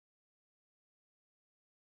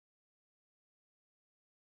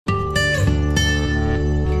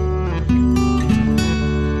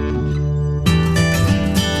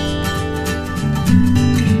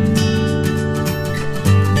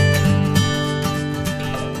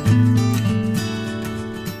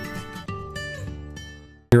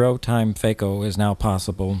One-time phaco is now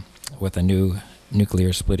possible with a new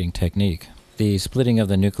nuclear splitting technique. The splitting of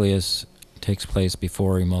the nucleus takes place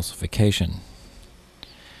before emulsification,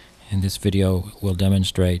 and this video will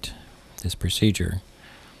demonstrate this procedure.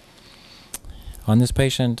 On this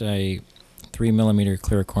patient, a 3 mm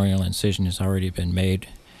clear incision has already been made,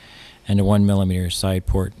 and a 1 mm side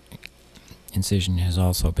port incision has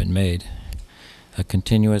also been made. A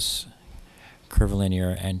continuous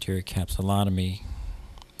curvilinear anterior capsulotomy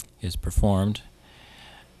is performed.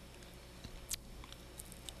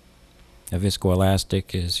 A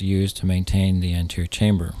viscoelastic is used to maintain the anterior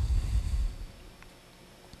chamber.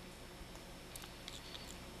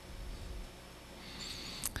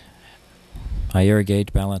 I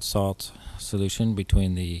irrigate balanced salt solution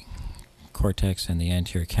between the cortex and the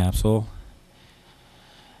anterior capsule,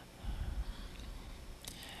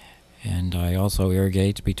 and I also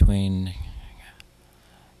irrigate between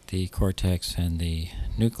the cortex and the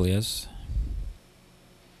nucleus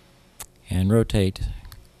and rotate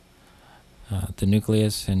the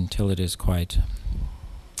nucleus until it is quite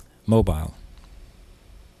mobile.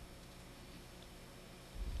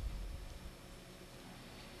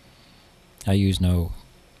 I use no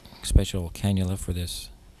special cannula for this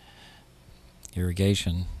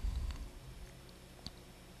irrigation.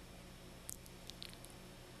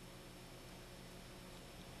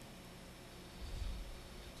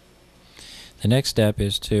 The next step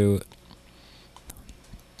is to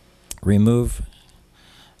remove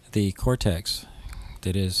the cortex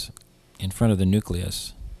that is in front of the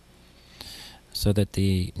nucleus so that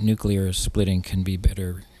the nuclear splitting can be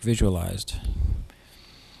better visualized.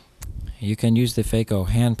 You can use the phaco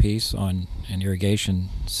handpiece on an irrigation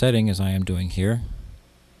setting, as I am doing here,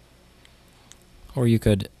 or you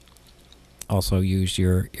could also use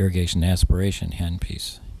your irrigation aspiration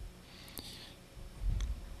handpiece.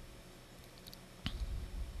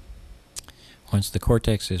 Once the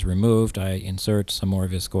cortex is removed, I insert some more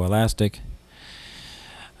viscoelastic,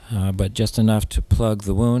 but just enough to plug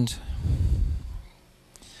the wound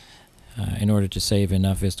in order to save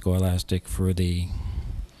enough viscoelastic for the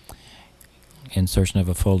insertion of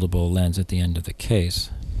a foldable lens at the end of the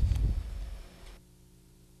case.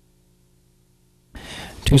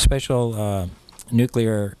 Two special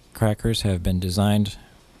nuclear crackers have been designed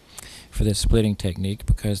for this splitting technique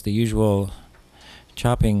because the usual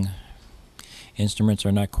chopping instruments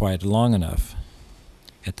are not quite long enough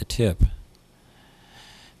at the tip.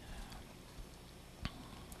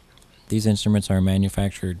 These instruments are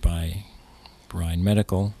manufactured by Brine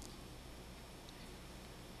Medical,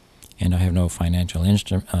 and I have no financial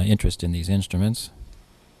interest in these instruments.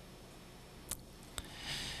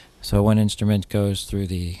 So one instrument goes through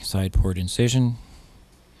the side port incision.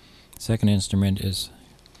 The second instrument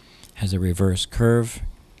has a reverse curve.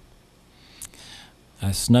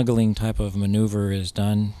 A snuggling type of maneuver is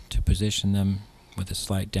done to position them with a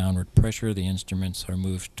slight downward pressure. The instruments are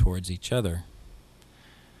moved towards each other.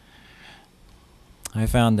 I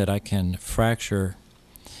found that I can fracture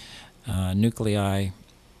nuclei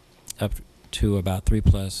up to about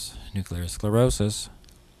 3+ nuclear sclerosis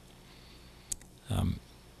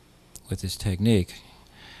with this technique.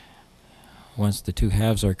 Once the two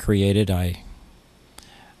halves are created, I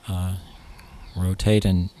rotate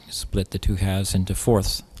and split the two halves into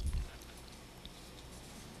fourths.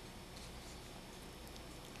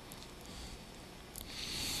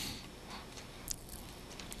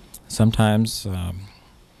 Sometimes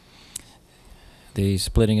the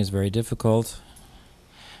splitting is very difficult,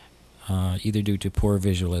 either due to poor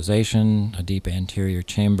visualization, a deep anterior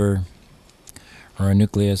chamber, or a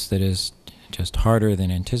nucleus that is just harder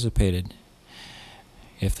than anticipated.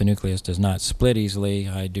 If the nucleus does not split easily,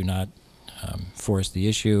 I do not force the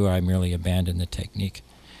issue. I merely abandon the technique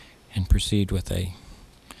and proceed with a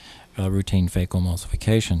routine phaco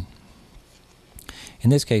emulsification. In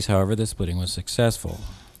this case, however, the splitting was successful.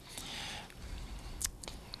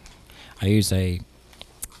 I use a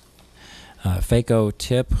phaco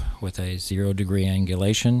tip with a 0-degree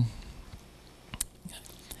angulation.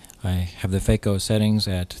 I have the phaco settings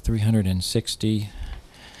at 360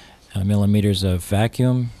 millimeters of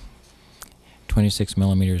vacuum, 26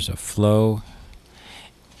 millimeters of flow,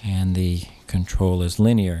 and the control is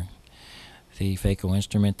linear. The phaco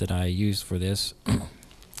instrument that I use for this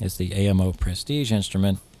is the AMO Prestige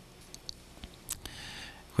instrument,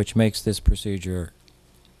 which makes this procedure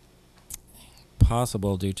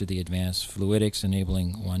possible due to the advanced fluidics,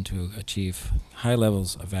 enabling one to achieve high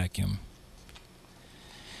levels of vacuum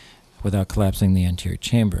without collapsing the anterior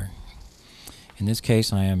chamber. In this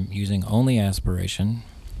case, I am using only aspiration,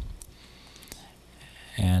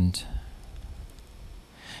 and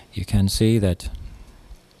you can see that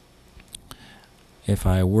if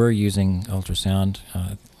I were using ultrasound,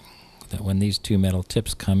 that when these two metal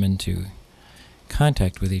tips come into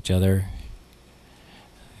contact with each other,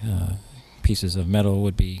 pieces of metal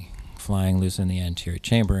would be flying loose in the anterior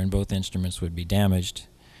chamber and both instruments would be damaged.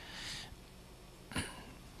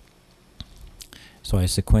 So I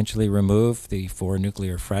sequentially remove the 4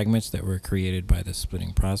 nuclear fragments that were created by the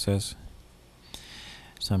splitting process,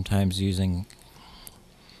 sometimes using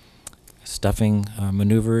stuffing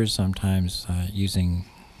maneuvers, sometimes using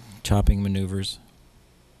chopping maneuvers.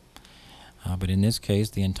 But in this case,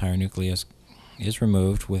 the entire nucleus is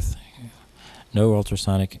removed with no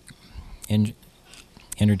ultrasonic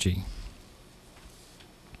energy.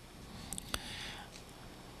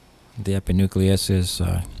 The epinucleus is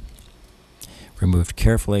removed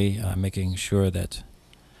carefully, making sure that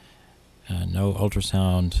no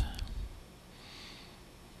ultrasound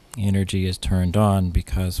energy is turned on,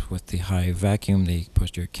 because with the high vacuum the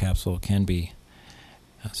posterior capsule can be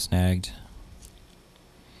snagged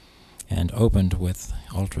and opened with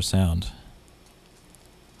ultrasound.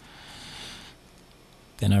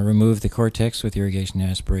 Then I remove the cortex with irrigation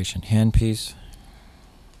aspiration handpiece.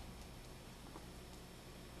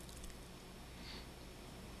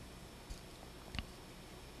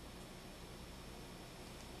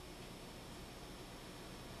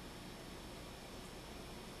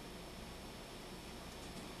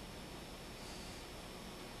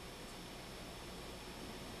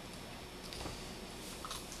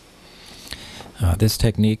 This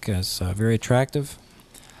technique is very attractive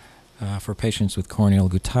for patients with corneal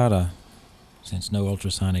guttata, since no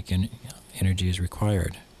ultrasonic energy is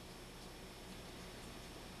required.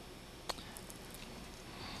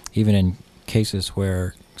 Even in cases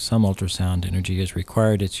where some ultrasound energy is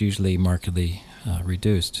required, it's usually markedly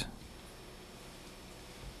reduced.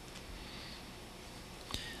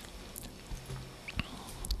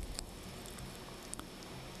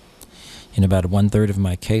 In about 1/3 of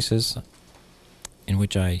my cases in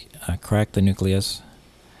which I crack the nucleus,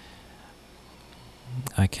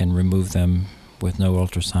 I can remove them with no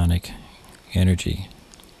ultrasonic energy.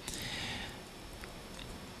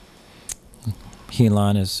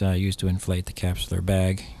 Helon is used to inflate the capsular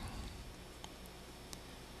bag.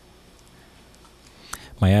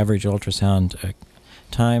 My average ultrasound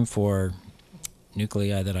time for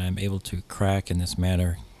nuclei that I am able to crack in this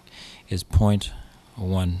manner is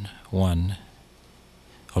 0.11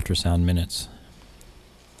 ultrasound minutes.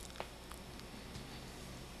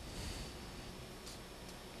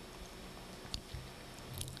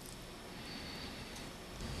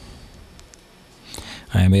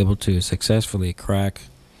 I am able to successfully crack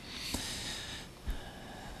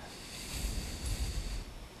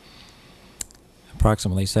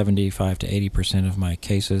approximately 75 to 80% of my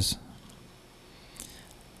cases,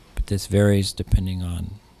 but this varies depending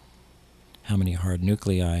on how many hard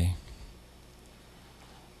nuclei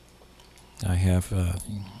I have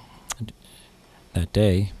that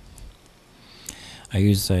day. I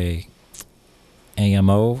use a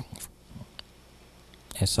AMO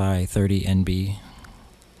SI30NB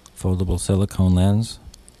foldable silicone lens.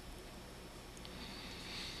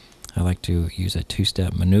 I like to use a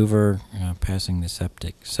 2-step maneuver, passing the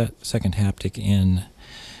second haptic in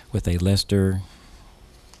with a Lester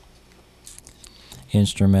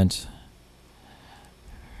instrument.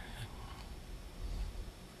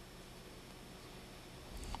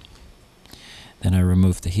 Then I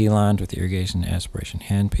remove the helon with the irrigation aspiration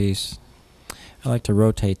handpiece. I like to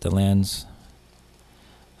rotate the lens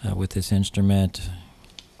with this instrument,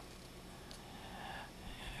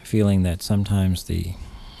 feeling that sometimes the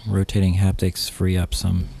rotating haptics free up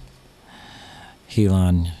some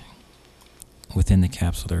helon within the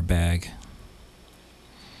capsular bag.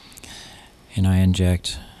 And I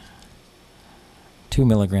inject 2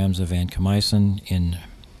 milligrams of vancomycin in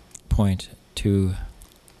 0.2